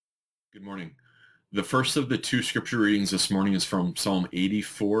Good morning. The first of the two scripture readings this morning is from Psalm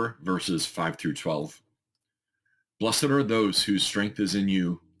 84, verses 5 through 12. Blessed are those whose strength is in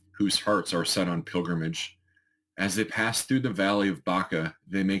you, whose hearts are set on pilgrimage. As they pass through the valley of Baca,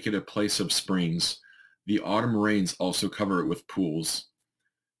 they make it a place of springs. The autumn rains also cover it with pools.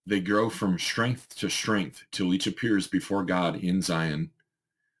 They grow from strength to strength till each appears before God in Zion.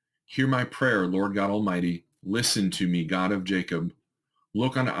 Hear my prayer, Lord God Almighty. Listen to me, God of Jacob.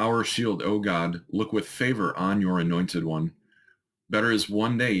 Look on our shield, O God. Look with favor on your anointed one. Better is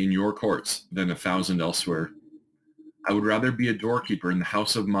one day in your courts than 1,000 elsewhere. I would rather be a doorkeeper in the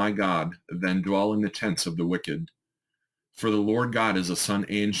house of my God than dwell in the tents of the wicked. For the Lord God is a sun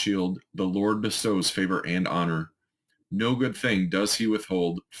and shield. The Lord bestows favor and honor. No good thing does he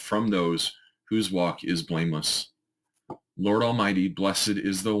withhold from those whose walk is blameless. Lord Almighty, blessed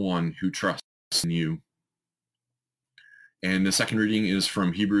is the one who trusts in you. And the second reading is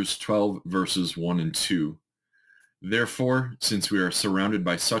from Hebrews 12, verses 1 and 2. Therefore, since we are surrounded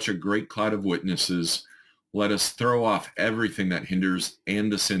by such a great cloud of witnesses, let us throw off everything that hinders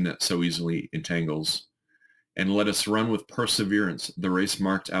and the sin that so easily entangles. And let us run with perseverance the race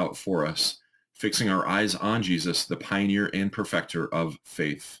marked out for us, fixing our eyes on Jesus, the pioneer and perfecter of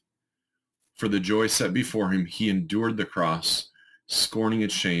faith. For the joy set before him, he endured the cross, scorning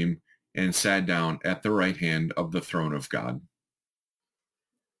its shame, and sat down at the right hand of the throne of God.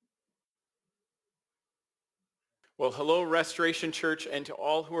 Well, hello, Restoration Church, and to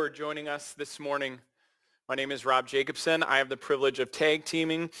all who are joining us this morning. My name is Rob Jacobson. I have the privilege of tag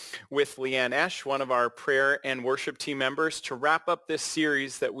teaming with Leanne Esch, one of our prayer and worship team members, to wrap up this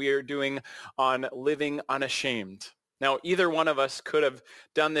series that we are doing on living unashamed. Now, either one of us could have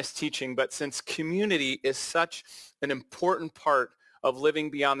done this teaching, but since community is such an important part of living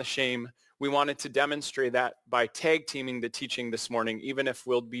beyond the shame, we wanted to demonstrate that by tag teaming the teaching this morning, even if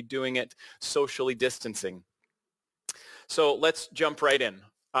we'll be doing it socially distancing. So let's jump right in.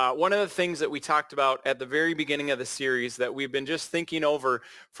 One of the things that we talked about at the very beginning of the series that we've been just thinking over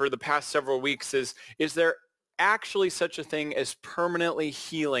for the past several weeks is there actually such a thing as permanently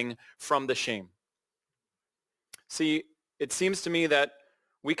healing from the shame? See, it seems to me that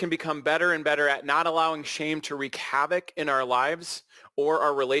we can become better and better at not allowing shame to wreak havoc in our lives or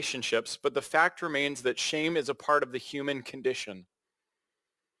our relationships, but the fact remains that shame is a part of the human condition.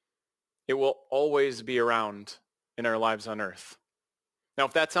 It will always be around in our lives on earth. Now,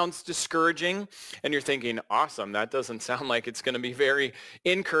 if that sounds discouraging and you're thinking, awesome, that doesn't sound like it's going to be very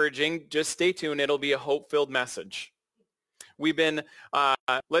encouraging, just stay tuned. It'll be a hope-filled message. We've been,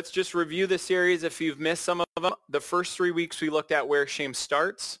 let's just review the series if you've missed some of them. The first 3 weeks we looked at where shame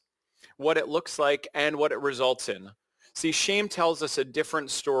starts, what it looks like, and what it results in. See, shame tells us a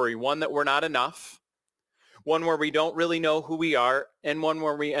different story, one that we're not enough, one where we don't really know who we are, and one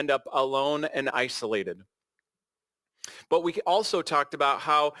where we end up alone and isolated. But we also talked about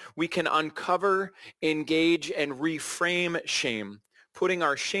how we can uncover, engage, and reframe shame, putting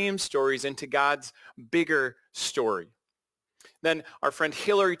our shame stories into God's bigger story. Then our friend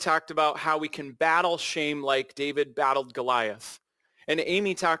Hillary talked about how we can battle shame like David battled Goliath. And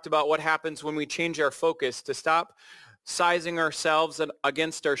Amy talked about what happens when we change our focus to stop sizing ourselves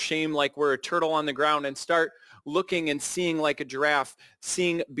against our shame like we're a turtle on the ground and start looking and seeing like a giraffe,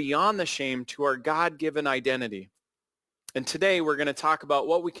 seeing beyond the shame to our God-given identity. And today we're going to talk about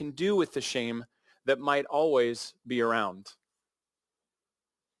what we can do with the shame that might always be around.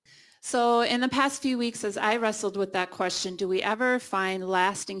 So in the past few weeks, as I wrestled with that question, do we ever find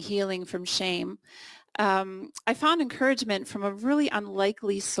lasting healing from shame? I found encouragement from a really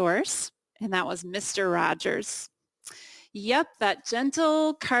unlikely source, and that was Mr. Rogers. Yep, that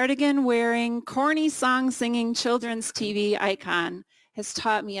gentle cardigan-wearing, corny song-singing children's TV icon has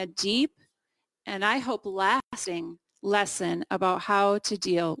taught me a deep and I hope lasting lesson about how to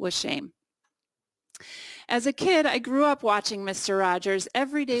deal with shame. As a kid, I grew up watching Mr. Rogers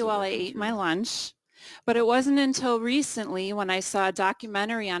every day while I ate my lunch, but it wasn't until recently when I saw a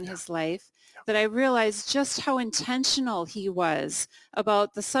documentary on his life that I realized just how intentional he was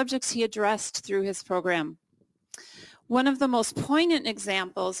about the subjects he addressed through his program. One of the most poignant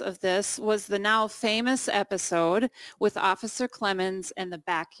examples of this was the now famous episode with Officer Clemmons and the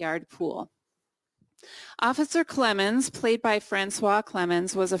backyard pool. Officer Clemmons, played by Francois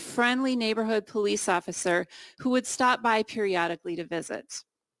Clemmons, was a friendly neighborhood police officer who would stop by periodically to visit.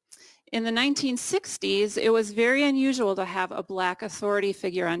 In the 1960s, it was very unusual to have a black authority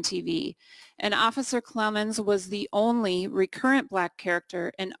figure on TV, and Officer Clemmons was the only recurrent black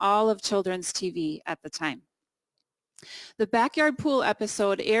character in all of children's TV at the time. The backyard pool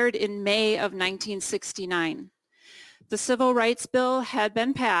episode aired in May of 1969. The Civil Rights Bill had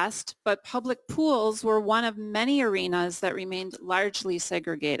been passed, but public pools were one of many arenas that remained largely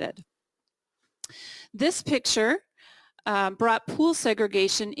segregated. This picture brought pool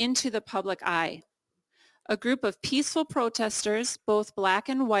segregation into the public eye. A group of peaceful protesters, both black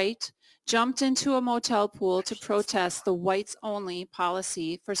and white, jumped into a motel pool to protest the whites-only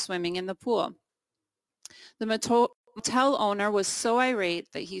policy for swimming in the pool. The motel owner was so irate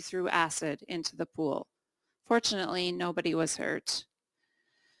that he threw acid into the pool. Fortunately, nobody was hurt.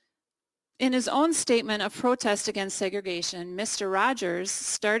 In his own statement of protest against segregation, Mr. Rogers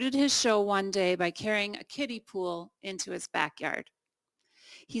started his show one day by carrying a kiddie pool into his backyard.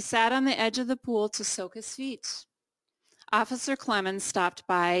 He sat on the edge of the pool to soak his feet. Officer Clemens stopped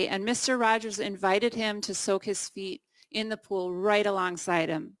by, and Mr. Rogers invited him to soak his feet in the pool right alongside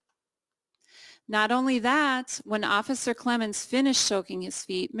him. Not only that, when Officer Clemens finished soaking his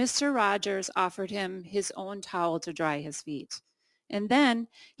feet, Mr. Rogers offered him his own towel to dry his feet. And then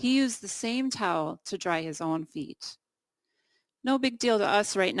he used the same towel to dry his own feet. No big deal to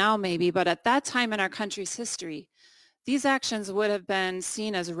us right now maybe, but at that time in our country's history, these actions would have been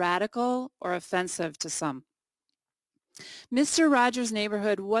seen as radical or offensive to some. Mr. Rogers'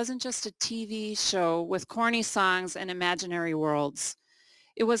 Neighborhood wasn't just a TV show with corny songs and imaginary worlds.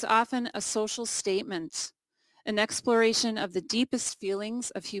 It was often a social statement, an exploration of the deepest feelings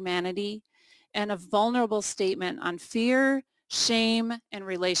of humanity, and a vulnerable statement on fear, shame, and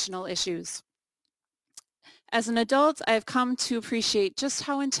relational issues. As an adult, I have come to appreciate just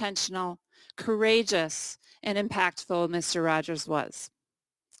how intentional, courageous, and impactful Mr. Rogers was.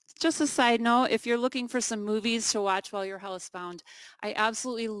 Just a side note, if you're looking for some movies to watch while you're housebound, I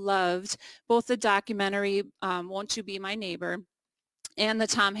absolutely loved both the documentary, Won't You Be My Neighbor, and the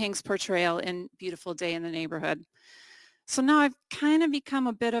Tom Hanks portrayal in Beautiful Day in the Neighborhood. So now I've kind of become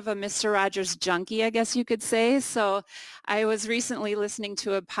a bit of a Mr. Rogers junkie, I guess you could say. So I was recently listening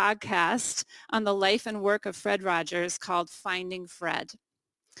to a podcast on the life and work of Fred Rogers called Finding Fred.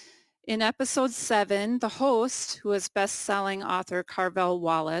 In episode 7, the host, who is best-selling author Carvel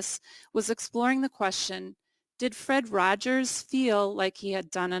Wallace, was exploring the question, did Fred Rogers feel like he had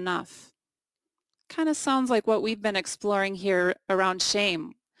done enough? Kind of sounds like what we've been exploring here around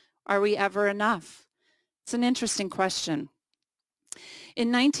shame. Are we ever enough? It's an interesting question. In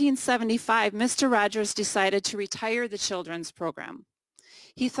 1975, Mr. Rogers decided to retire the children's program.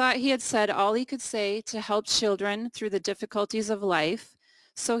 He thought he had said all he could say to help children through the difficulties of life,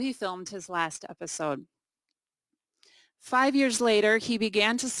 so he filmed his last episode. 5 years later, he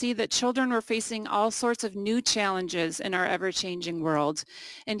began to see that children were facing all sorts of new challenges in our ever-changing world,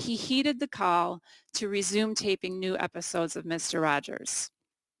 and he heeded the call to resume taping new episodes of Mr. Rogers.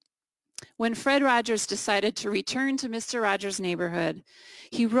 When Fred Rogers decided to return to Mr. Rogers' Neighborhood,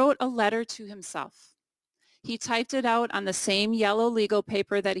 he wrote a letter to himself. He typed it out on the same yellow legal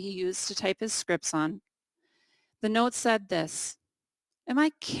paper that he used to type his scripts on. The note said this, "Am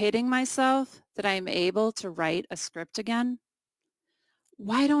I kidding myself that I am able to write a script again?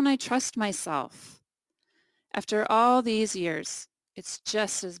 Why don't I trust myself? After all these years, it's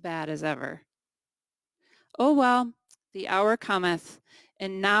just as bad as ever. Oh well, the hour cometh,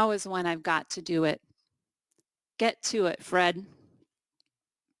 and now is when I've got to do it. Get to it, Fred."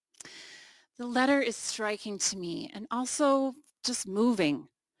 The letter is striking to me and also just moving.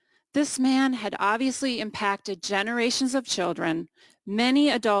 This man had obviously impacted generations of children, many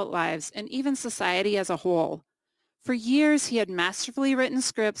adult lives, and even society as a whole. For years, he had masterfully written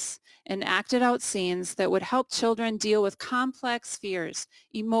scripts and acted out scenes that would help children deal with complex fears,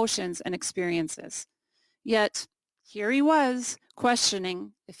 emotions, and experiences. Yet, here he was,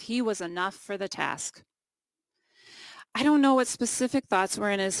 questioning if he was enough for the task. I don't know what specific thoughts were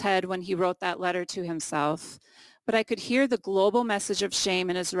in his head when he wrote that letter to himself, but I could hear the global message of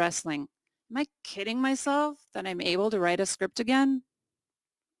shame in his wrestling. Am I kidding myself that I'm able to write a script again?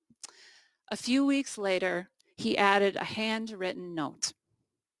 A few weeks later, he added a handwritten note.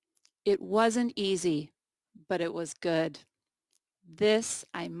 It wasn't easy, but it was good. This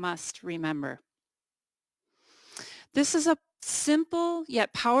I must remember. This is a simple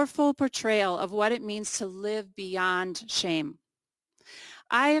yet powerful portrayal of what it means to live beyond shame.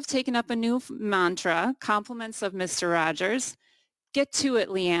 I have taken up a new mantra, compliments of Mr. Rogers. Get to it,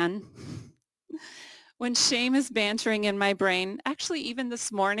 Leanne. When shame is bantering in my brain, actually even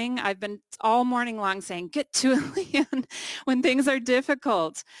this morning, I've been all morning long saying, get to it, Leanne, when things are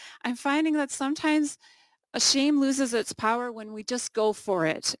difficult. I'm finding that sometimes a shame loses its power when we just go for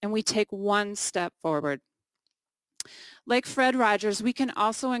it and we take one step forward. Like Fred Rogers, we can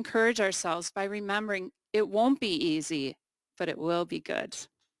also encourage ourselves by remembering it won't be easy, but it will be good.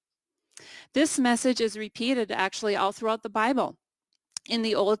 This message is repeated actually all throughout the Bible, in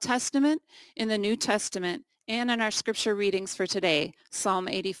the Old Testament, in the New Testament, and in our scripture readings for today, Psalm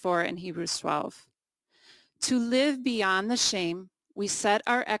 84 and Hebrews 12. To live beyond the shame, we set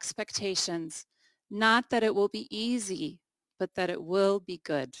our expectations, not that it will be easy, but that it will be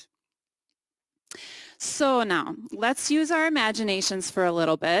good. So now, let's use our imaginations for a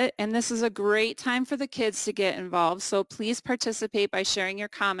little bit, and this is a great time for the kids to get involved, so please participate by sharing your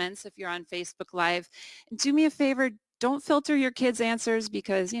comments if you're on Facebook Live. And do me a favor, don't filter your kids' answers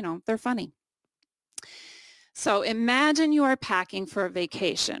because, they're funny. So imagine you are packing for a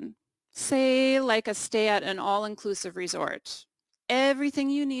vacation, say like a stay at an all-inclusive resort. Everything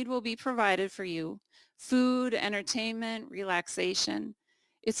you need will be provided for you: food, entertainment, relaxation.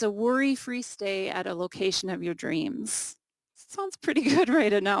 It's a worry-free stay at a location of your dreams. Sounds pretty good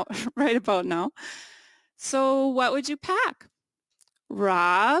right about now. So what would you pack?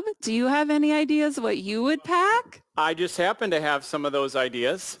 Rob, do you have any ideas what you would pack? I just happen to have some of those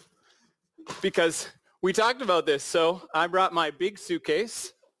ideas because we talked about this. So I brought my big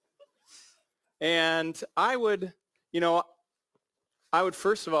suitcase, and I would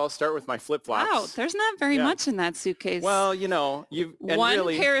first of all start with my flip-flops. Wow, there's not very much in that suitcase. Well, you've one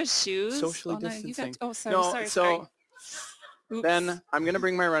really pair of shoes. Socially distancing. Sorry. Oops. Then I'm going to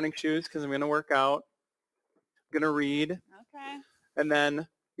bring my running shoes because I'm going to work out. I'm going to read. Okay. And then,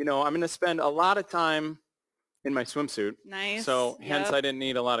 I'm going to spend a lot of time in my swimsuit. Nice. So hence I didn't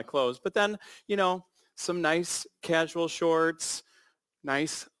need a lot of clothes. But then, some nice casual shorts,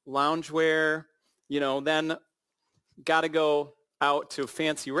 nice loungewear, then got to go out to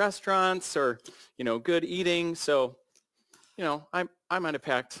fancy restaurants or, good eating. So, I might have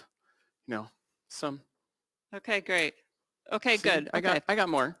packed, some. Okay, great. Okay, good. Okay. I got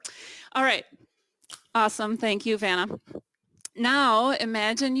more. All right. Awesome. Thank you, Vanna. Now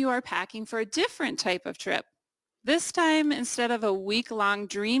imagine you are packing for a different type of trip. This time, instead of a week-long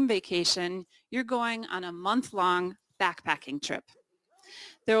dream vacation, you're going on a month-long backpacking trip.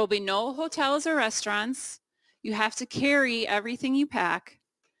 There will be no hotels or restaurants. You have to carry everything you pack,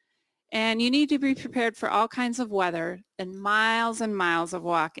 and you need to be prepared for all kinds of weather and miles of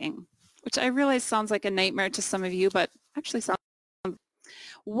walking, which I realize sounds like a nightmare to some of you, but actually sounds.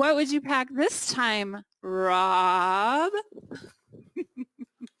 What would you pack this time, Rob?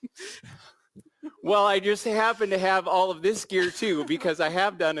 Well, I just happen to have all of this gear too because I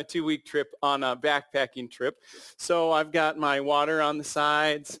have done a 2-week trip on a backpacking trip. So I've got my water on the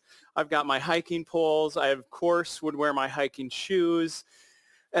sides. I've got my hiking poles. I, of course, would wear my hiking shoes.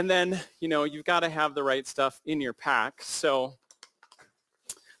 And then, you've got to have the right stuff in your pack. So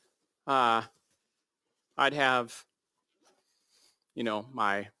I'd have,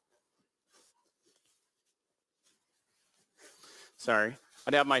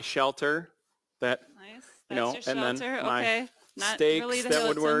 I'd have my shelter that, nice. That's your and shelter. then my Okay. Not stakes really the that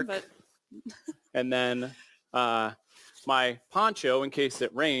would Hilton, work. but And then my poncho in case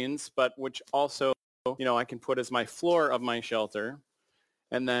it rains, but which also, I can put as my floor of my shelter.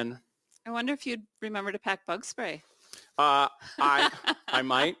 And then I wonder if you'd remember to pack bug spray. I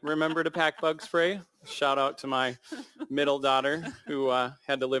might remember to pack bug spray. Shout out to my middle daughter who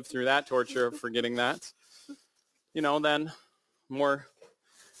had to live through that torture of forgetting that. Then more,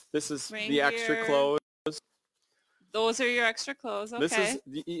 this is Rain the extra gear. clothes. Those are your extra clothes. Okay. This is,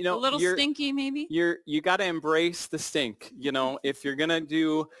 a little stinky maybe? You got to embrace the stink. If you're going to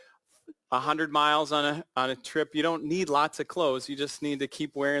do 100 miles on a trip, you don't need lots of clothes. You just need to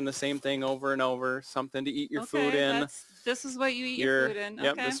keep wearing the same thing over and over, something to eat your food in. This is what you eat your food in.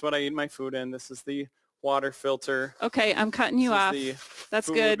 Yep, Okay. this is what I eat my food in. This is the water filter. Okay, I'm cutting you off. That's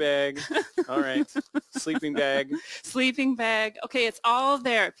food good. Bag. All right. Sleeping bag. Sleeping bag. Okay, it's all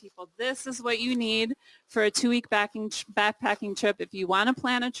there, people. This is what you need for a 2-week backpacking trip. If you want to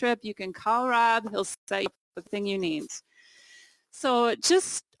plan a trip, you can call Rob. He'll set you up the thing you need. So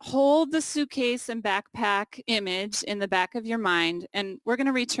just hold the suitcase and backpack image in the back of your mind, and we're going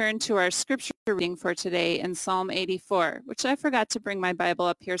to return to our scripture reading for today in Psalm 84, which I forgot to bring my Bible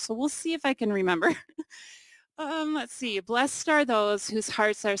up here, so we'll see if I can remember. Let's see. Blessed are those whose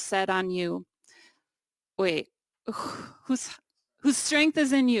hearts are set on you. Wait, whose strength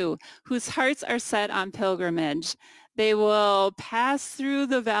is in you, whose hearts are set on pilgrimage. They will pass through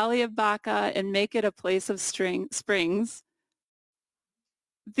the valley of Baca and make it a place of springs.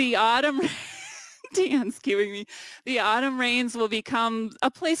 The autumn, Dan's giving me, the autumn rains will become a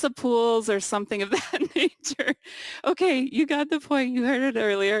place of pools or something of that nature. Okay, you got the point. You heard it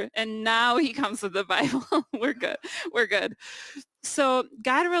earlier. And now he comes with the Bible. We're good. We're good. So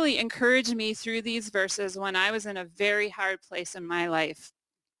God really encouraged me through these verses when I was in a very hard place in my life.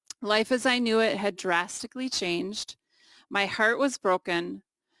 Life as I knew it had drastically changed. My heart was broken.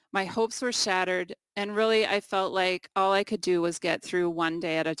 My hopes were shattered. And really, I felt like all I could do was get through one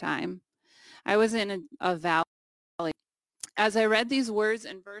day at a time. I was in a valley. As I read these words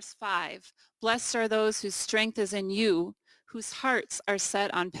in verse 5, blessed are those whose strength is in you, whose hearts are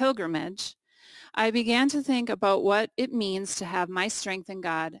set on pilgrimage, I began to think about what it means to have my strength in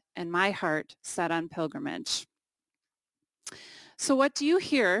God and my heart set on pilgrimage. So what do you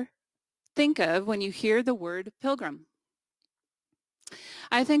think of when you hear the word pilgrim?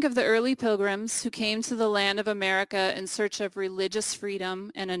 I think of the early pilgrims who came to the land of America in search of religious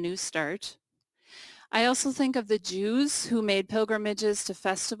freedom and a new start. I also think of the Jews who made pilgrimages to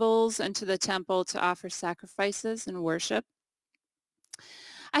festivals and to the temple to offer sacrifices and worship.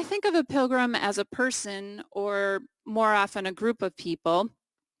 I think of a pilgrim as a person, or more often a group of people,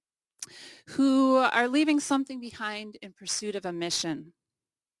 who are leaving something behind in pursuit of a mission.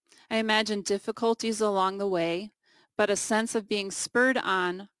 I imagine difficulties along the way, but a sense of being spurred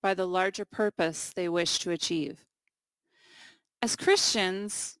on by the larger purpose they wish to achieve. As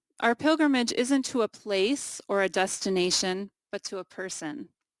Christians, our pilgrimage isn't to a place or a destination, but to a person.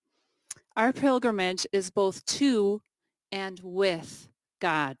 Our pilgrimage is both to and with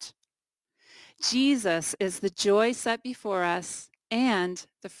God. Jesus is the joy set before us and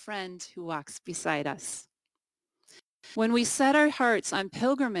the friend who walks beside us. When we set our hearts on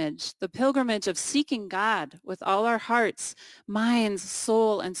pilgrimage, the pilgrimage of seeking God with all our hearts, minds,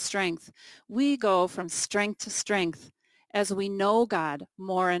 soul, and strength, we go from strength to strength as we know God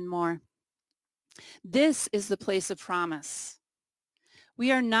more and more. This is the place of promise.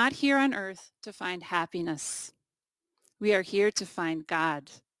 We are not here on earth to find happiness. We are here to find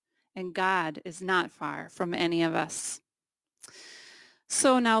God, and God is not far from any of us.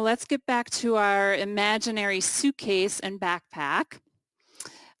 So now let's get back to our imaginary suitcase and backpack.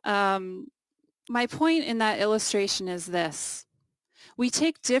 My point in that illustration is this. We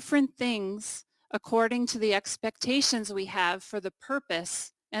take different things according to the expectations we have for the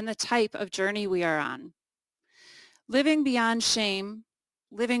purpose and the type of journey we are on. Living beyond shame,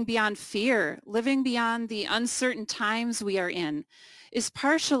 living beyond fear, living beyond the uncertain times we are in is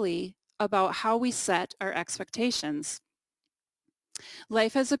partially about how we set our expectations.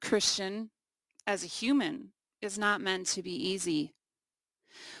 Life as a Christian, as a human, is not meant to be easy.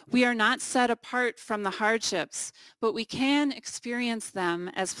 We are not set apart from the hardships, but we can experience them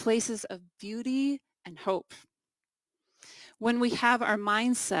as places of beauty and hope. When we have our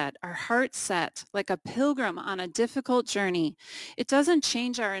mind set, our heart set, like a pilgrim on a difficult journey, it doesn't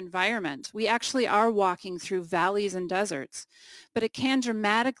change our environment. We actually are walking through valleys and deserts, but it can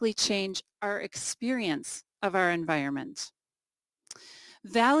dramatically change our experience of our environment.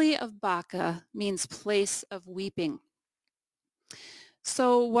 Valley of Baca means place of weeping.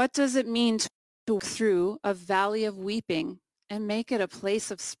 So what does it mean to walk through a valley of weeping and make it a place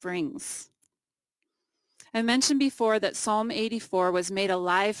of springs? I mentioned before that Psalm 84 was made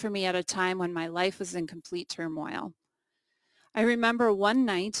alive for me at a time when my life was in complete turmoil. I remember one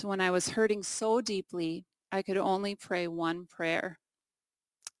night when I was hurting so deeply, I could only pray one prayer.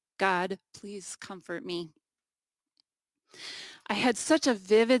 God, please comfort me. I had such a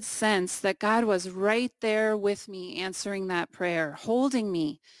vivid sense that God was right there with me answering that prayer, holding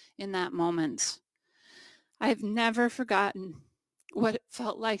me in that moment. I've never forgotten what it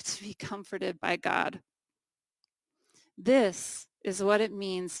felt like to be comforted by God. This is what it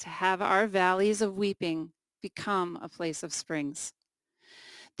means to have our valleys of weeping become a place of springs.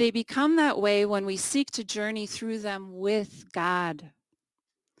 They become that way when we seek to journey through them with God.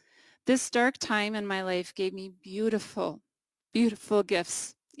 This dark time in my life gave me beautiful, beautiful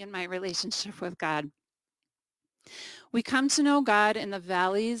gifts in my relationship with God. We come to know God in the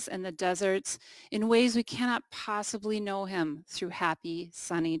valleys and the deserts in ways we cannot possibly know him through happy,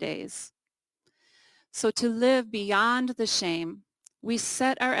 sunny days. So to live beyond the shame, we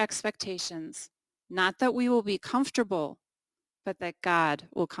set our expectations, not that we will be comfortable, but that God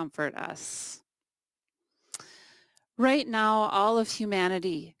will comfort us. Right now, all of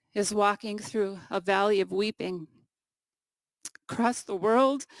humanity is walking through a valley of weeping. Across the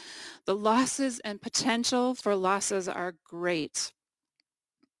world, the losses and potential for losses are great.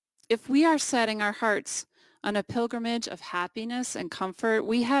 If we are setting our hearts on a pilgrimage of happiness and comfort,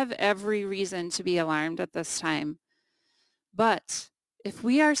 we have every reason to be alarmed at this time. But if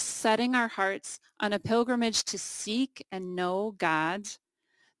we are setting our hearts on a pilgrimage to seek and know God,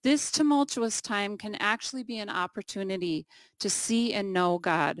 this tumultuous time can actually be an opportunity to see and know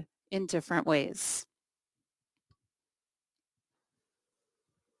God in different ways.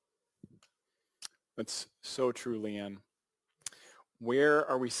 That's so true, Leanne. Where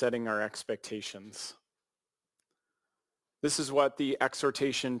are we setting our expectations? This is what the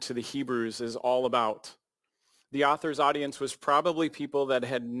exhortation to the Hebrews is all about. The author's audience was probably people that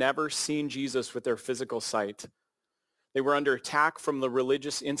had never seen Jesus with their physical sight. They were under attack from the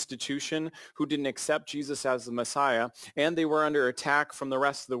religious institution who didn't accept Jesus as the Messiah, and they were under attack from the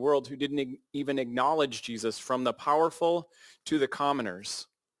rest of the world who didn't even acknowledge Jesus, from the powerful to the commoners.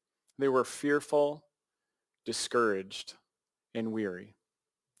 They were fearful, discouraged, and weary.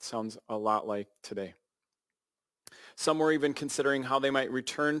 Sounds a lot like today. Some were even considering how they might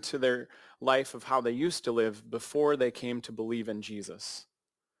return to their life of how they used to live before they came to believe in Jesus.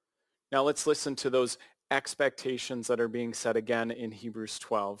 Now let's listen to those expectations that are being set again in Hebrews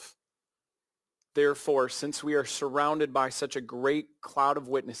 12. Therefore, since we are surrounded by such a great cloud of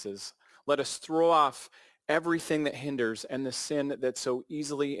witnesses, let us throw off everything that hinders and the sin that so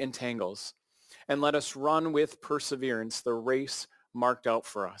easily entangles, and let us run with perseverance the race marked out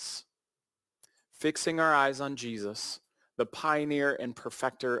for us, fixing our eyes on Jesus, the pioneer and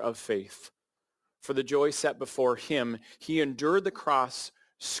perfecter of faith. For the joy set before him, he endured the cross,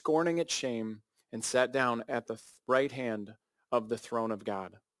 scorning its shame, and sat down at the right hand of the throne of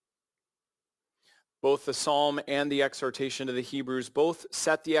God. Both the psalm and the exhortation to the Hebrews both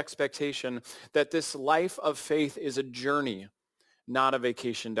set the expectation that this life of faith is a journey, not a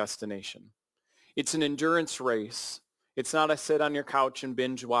vacation destination. It's an endurance race. It's not a sit on your couch and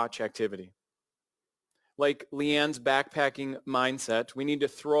binge watch activity. Like Leanne's backpacking mindset, we need to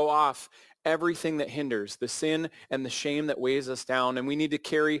throw off everything that hinders, the sin and the shame that weighs us down, and we need to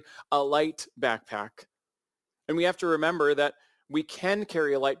carry a light backpack. And we have to remember that we can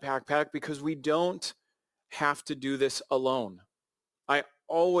carry a light backpack because we don't have to do this alone. I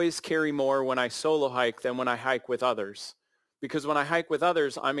always carry more when I solo hike than when I hike with others. Because when I hike with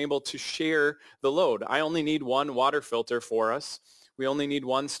others, I'm able to share the load. I only need one water filter for us. We only need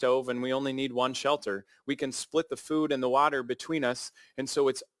one stove, and we only need one shelter. We can split the food and the water between us, and so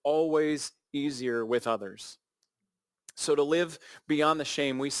it's always easier with others. So to live beyond the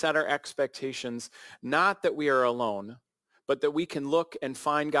shame, we set our expectations, not that we are alone, but that we can look and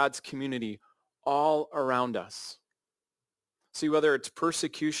find God's community all around us. See, whether it's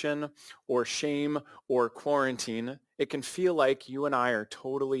persecution or shame or quarantine, it can feel like you and I are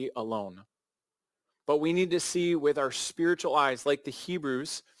totally alone. But we need to see with our spiritual eyes, like the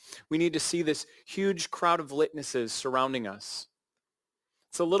Hebrews, we need to see this huge crowd of witnesses surrounding us.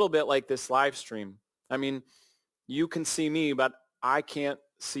 It's a little bit like this live stream. I mean, you can see me, but I can't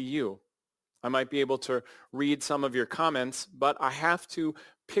see you. I might be able to read some of your comments, but I have to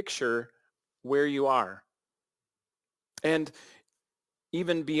picture where you are. And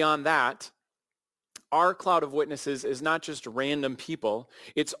even beyond that, our cloud of witnesses is not just random people.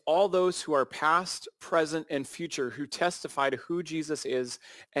 It's all those who are past, present, and future who testify to who Jesus is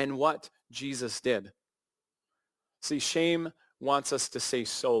and what Jesus did. See, shame wants us to stay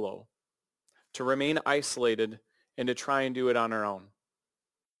solo, to remain isolated, and to try and do it on our own.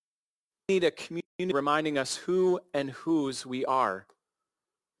 We need a community reminding us who and whose we are.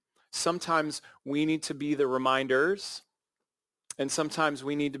 Sometimes we need to be the reminders, and sometimes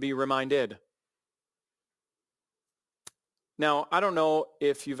we need to be reminded. Now, I don't know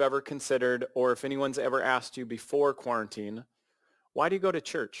if you've ever considered or if anyone's ever asked you before quarantine, why do you go to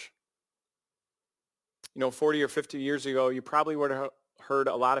church? 40 or 50 years ago, you probably would have heard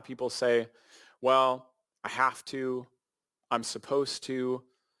a lot of people say, well, I have to, I'm supposed to,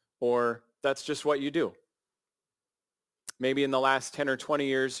 or that's just what you do. Maybe in the last 10 or 20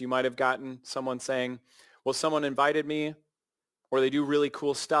 years, you might have gotten someone saying, well, someone invited me, or they do really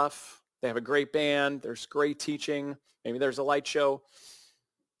cool stuff. They have a great band. There's great teaching. Maybe there's a light show.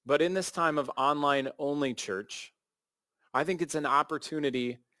 But in this time of online-only church, I think it's an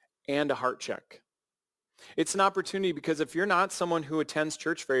opportunity and a heart check. It's an opportunity because if you're not someone who attends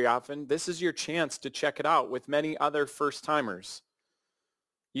church very often, this is your chance to check it out with many other first-timers.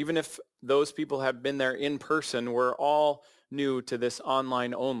 Even if those people have been there in person, we're all new to this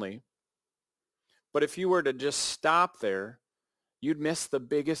online only. But if you were to just stop there, you'd miss the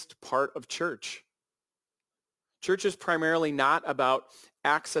biggest part of church. Church is primarily not about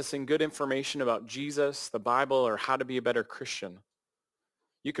accessing good information about Jesus, the Bible, or how to be a better Christian.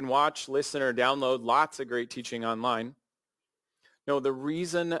 You can watch, listen, or download lots of great teaching online. No, the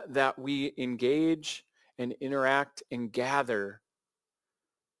reason that we engage and interact and gather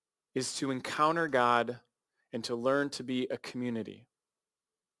is to encounter God and to learn to be a community,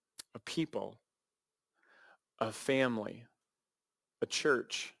 a people, a family, a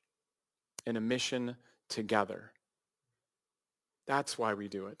church, and a mission together. That's why we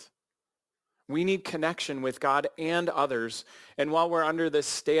do it. We need connection with God and others. And while we're under this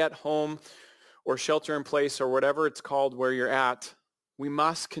stay-at-home or shelter-in-place or whatever it's called where you're at, we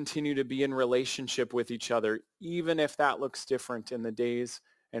must continue to be in relationship with each other, even if that looks different in the days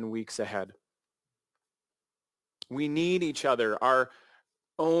and weeks ahead. We need each other, our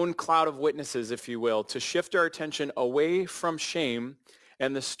own cloud of witnesses, if you will, to shift our attention away from shame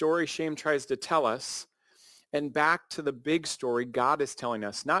and the story shame tries to tell us, and back to the big story God is telling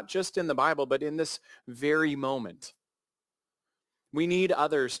us, not just in the Bible, but in this very moment. We need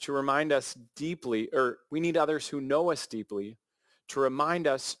others to remind us deeply, or we need others who know us deeply to remind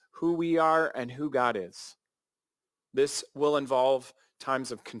us who we are and who God is. This will involve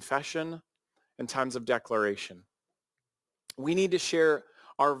times of confession and times of declaration. We need to share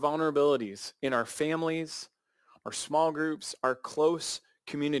our vulnerabilities in our families, our small groups, our close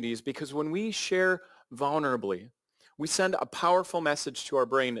communities, because when we share vulnerably, we send a powerful message to our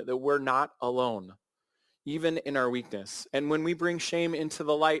brain that we're not alone, even in our weakness. And when we bring shame into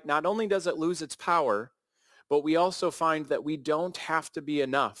the light, not only does it lose its power, but we also find that we don't have to be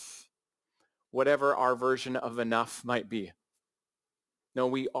enough, whatever our version of enough might be. No,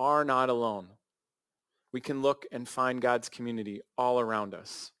 we are not alone. We can look and find God's community all around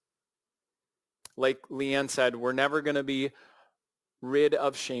us. Like Leanne said, we're never going to be rid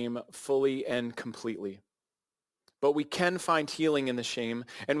of shame fully and completely. But we can find healing in the shame,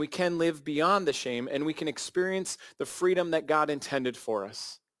 and we can live beyond the shame, and we can experience the freedom that God intended for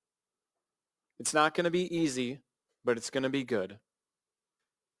us. It's not going to be easy, but it's going to be good.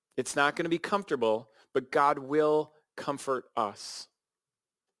 It's not going to be comfortable, but God will comfort us.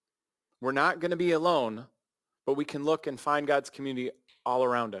 We're not going to be alone, but we can look and find God's community all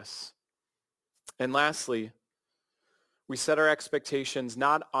around us. And lastly, we set our expectations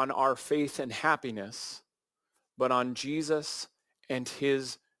not on our faith and happiness, but on Jesus and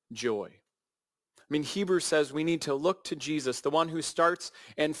his joy. I mean, Hebrews says we need to look to Jesus, the one who starts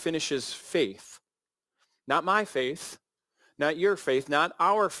and finishes faith. Not my faith, not your faith, not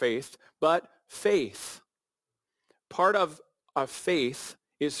our faith, but faith. Part of faith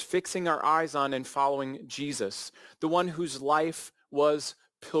is fixing our eyes on and following Jesus, the one whose life was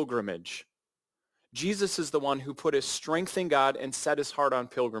pilgrimage. Jesus is the one who put his strength in God and set his heart on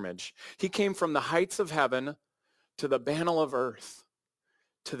pilgrimage. He came from the heights of heaven to the banal of earth,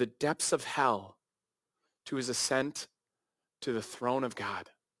 to the depths of hell, to his ascent to the throne of God.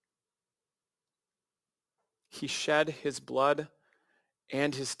 He shed his blood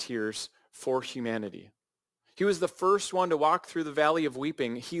and his tears for humanity. He was the first one to walk through the valley of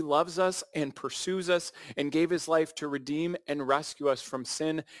weeping. He loves us and pursues us and gave his life to redeem and rescue us from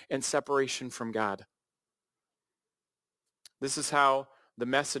sin and separation from God. This is how the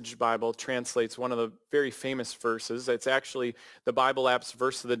Message Bible translates one of the very famous verses. It's actually the Bible app's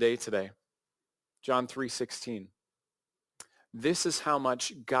verse of the day today. John 3:16. This is how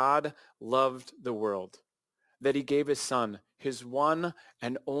much God loved the world, that he gave his son, his one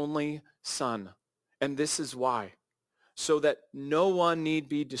and only son. And this is why, so that no one need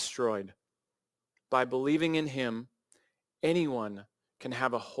be destroyed. By believing in him, anyone can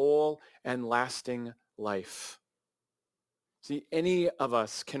have a whole and lasting life. See, any of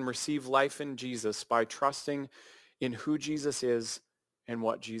us can receive life in Jesus by trusting in who Jesus is and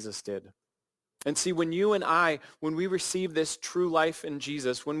what Jesus did. And see, when you and I, when we receive this true life in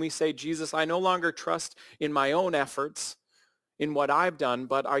Jesus, when we say, Jesus, I no longer trust in my own efforts, in what I've done,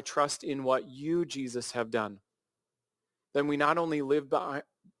 but I trust in what you, Jesus, have done, then we not only live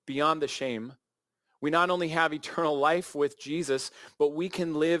beyond the shame, we not only have eternal life with Jesus, but we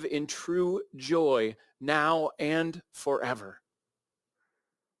can live in true joy now and forever.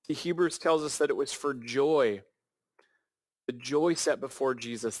 The Hebrews tells us that it was for joy, the joy set before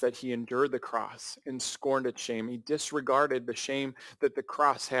Jesus, that he endured the cross and scorned its shame. He disregarded the shame that the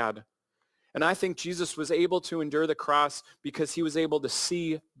cross had. And I think Jesus was able to endure the cross because he was able to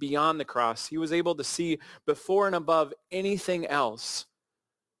see beyond the cross. He was able to see before and above anything else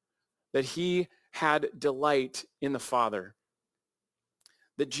that he had delight in the Father.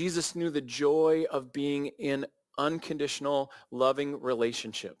 That Jesus knew the joy of being in unconditional, loving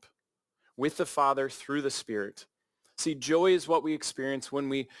relationship with the Father through the Spirit. See, joy is what we experience when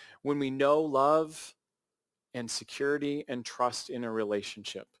we know love and security and trust in a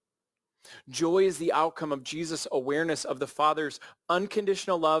relationship. Joy is the outcome of Jesus' awareness of the Father's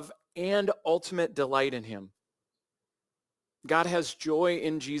unconditional love and ultimate delight in him. God has joy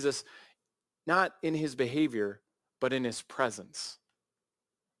in Jesus, not in his behavior, but in his presence.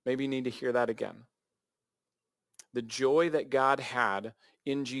 Maybe you need to hear that again. The joy that God had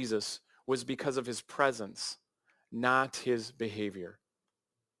in Jesus was because of his presence, not his behavior.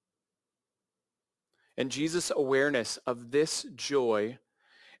 And Jesus' awareness of this joy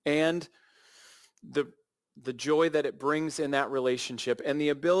and the joy that it brings in that relationship and the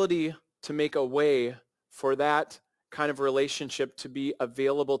ability to make a way for that kind of relationship to be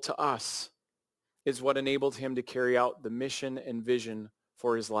available to us is what enabled him to carry out the mission and vision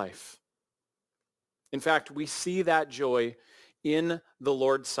for his life. In fact, we see that joy in the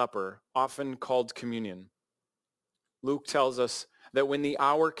Lord's Supper, often called communion. Luke tells us that when the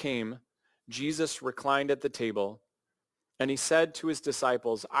hour came, Jesus reclined at the table, and he said to his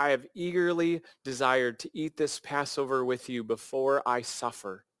disciples, I have eagerly desired to eat this Passover with you before I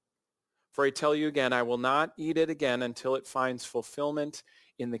suffer. For I tell you again, I will not eat it again until it finds fulfillment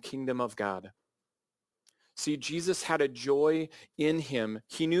in the kingdom of God. See, Jesus had a joy in him.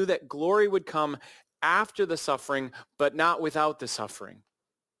 He knew that glory would come after the suffering, but not without the suffering.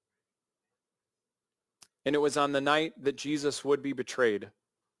 And it was on the night that Jesus would be betrayed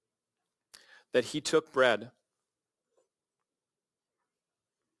that he took bread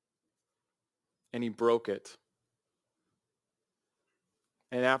and he broke it.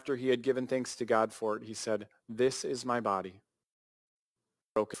 And after he had given thanks to God for it, he said, this is my body,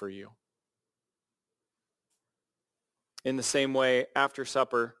 broken for you. In the same way, after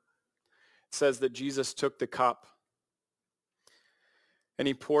supper, it says that Jesus took the cup and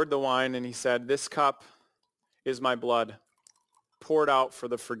he poured the wine and he said, this cup is my blood, poured out for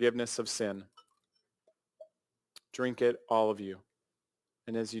the forgiveness of sin. Drink it, all of you.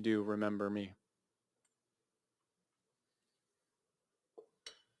 And as you do, remember me.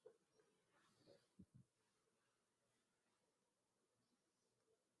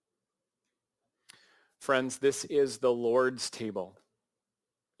 Friends, this is the Lord's table.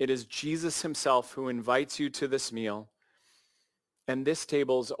 It is Jesus himself who invites you to this meal. And this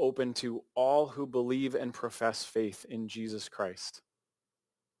table is open to all who believe and profess faith in Jesus Christ.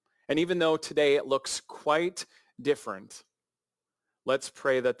 And even though today it looks quite different, let's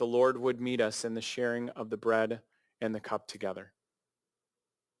pray that the Lord would meet us in the sharing of the bread and the cup together.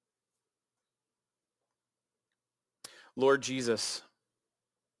 Lord Jesus,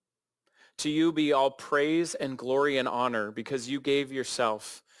 to you be all praise and glory and honor because you gave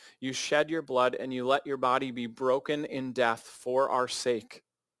yourself. You shed your blood and you let your body be broken in death for our sake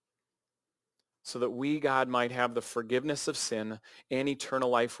so that we, God, might have the forgiveness of sin and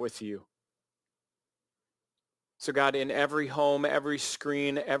eternal life with you. So God, in every home, every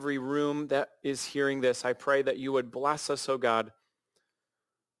screen, every room that is hearing this, I pray that you would bless us, oh God.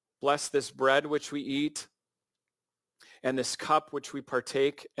 Bless this bread which we eat and this cup which we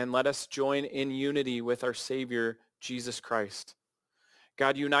partake, and let us join in unity with our Savior, Jesus Christ.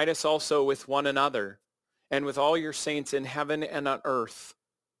 God, unite us also with one another and with all your saints in heaven and on earth.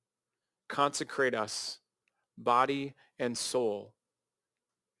 Consecrate us, body and soul,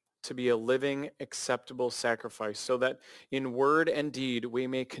 to be a living, acceptable sacrifice, so that in word and deed we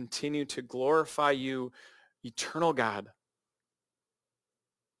may continue to glorify you, eternal God,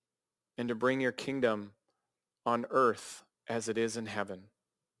 and to bring your kingdom on earth as it is in heaven.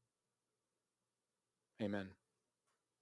 Amen.